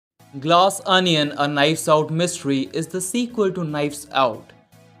Glass Onion, a Knives Out mystery, is the sequel to Knives Out.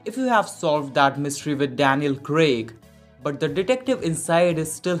 If you have solved that mystery with Daniel Craig, but the detective inside is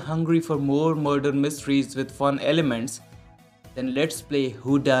still hungry for more murder mysteries with fun elements, then let's play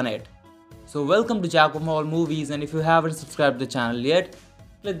Whodunit. So welcome to Jack of All Movies, and if you haven't subscribed to the channel yet,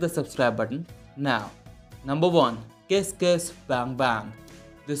 click the subscribe button now. Number 1. Kiss Kiss Bang Bang.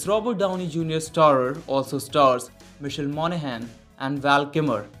 This Robert Downey Jr. starrer also stars Michelle Monaghan and Val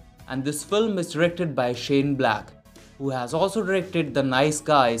Kilmer, and this film is directed by Shane Black, who has also directed The Nice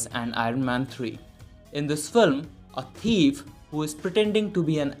Guys and Iron Man 3. In this film, a thief who is pretending to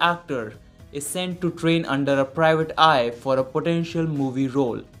be an actor is sent to train under a private eye for a potential movie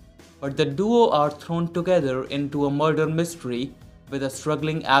role. But the duo are thrown together into a murder mystery with a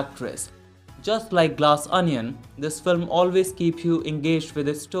struggling actress. Just like Glass Onion, this film always keeps you engaged with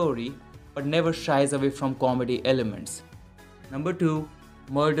its story but never shies away from comedy elements. Number 2.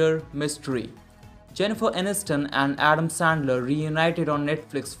 Murder Mystery. Jennifer Aniston and Adam Sandler reunited on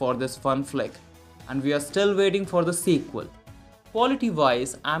Netflix for this fun flick, and we are still waiting for the sequel.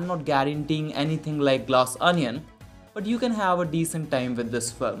 Quality-wise, I'm not guaranteeing anything like Glass Onion, but you can have a decent time with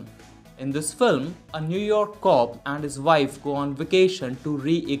this film. In this film, a New York cop and his wife go on vacation to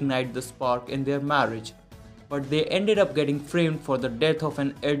reignite the spark in their marriage, but they ended up getting framed for the death of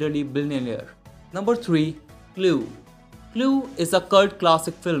an elderly billionaire. Number 3. Clue. Clue is a cult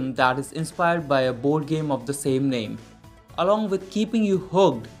classic film that is inspired by a board game of the same name. Along with keeping you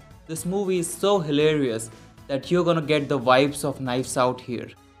hooked, this movie is so hilarious that you're gonna get the vibes of Knives Out here.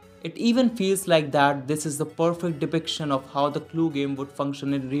 It even feels like that this is the perfect depiction of how the Clue game would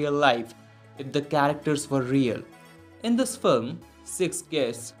function in real life if the characters were real. In this film, 6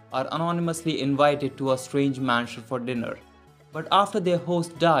 guests are anonymously invited to a strange mansion for dinner, but after their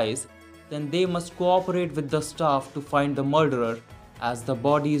host dies, then they must cooperate with the staff to find the murderer as the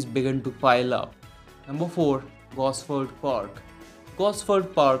bodies begin to pile up. Number 4. Gosford Park.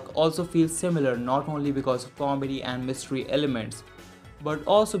 Gosford Park also feels similar not only because of comedy and mystery elements, but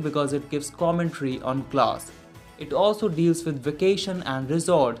also because it gives commentary on class. It also deals with vacation and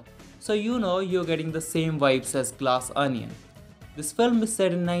resort, so you know you're getting the same vibes as Glass Onion. This film is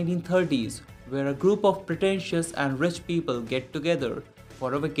set in 1930s, where a group of pretentious and rich people get together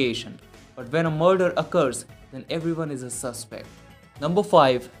for a vacation. But when a murder occurs, then everyone is a suspect. Number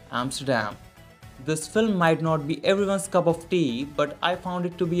 5. Amsterdam. This film might not be everyone's cup of tea, but I found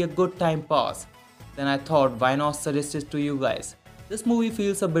it to be a good time pass. Then I thought, why not suggest it to you guys? This movie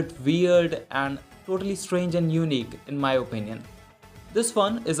feels a bit weird and totally strange and unique in my opinion. This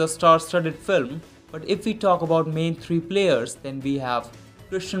one is a star-studded film, but if we talk about main 3 players, then we have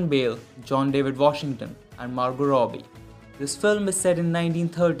Christian Bale, John David Washington, and Margot Robbie. This film is set in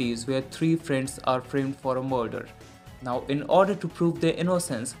 1930s where 3 friends are framed for a murder. Now, in order to prove their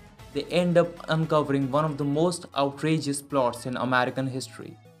innocence, they end up uncovering one of the most outrageous plots in American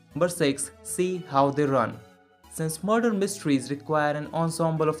history. Number 6. See How They Run. Since murder mysteries require an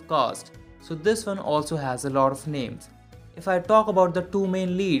ensemble of cast, so this one also has a lot of names. If I talk about the 2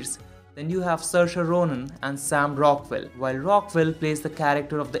 main leads, then you have Saoirse Ronan and Sam Rockwell. While Rockwell plays the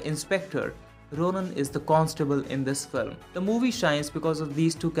character of the inspector, Ronan is the constable in this film. The movie shines because of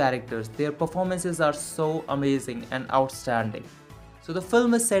these 2 characters. Their performances are so amazing and outstanding. So the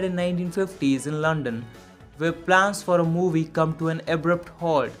film is set in 1950s in London, where plans for a movie come to an abrupt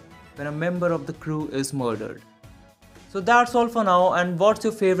halt when a member of the crew is murdered. So that's all for now, and what's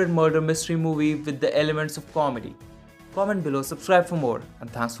your favorite murder mystery movie with the elements of comedy? Comment below, subscribe for more,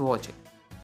 and thanks for watching.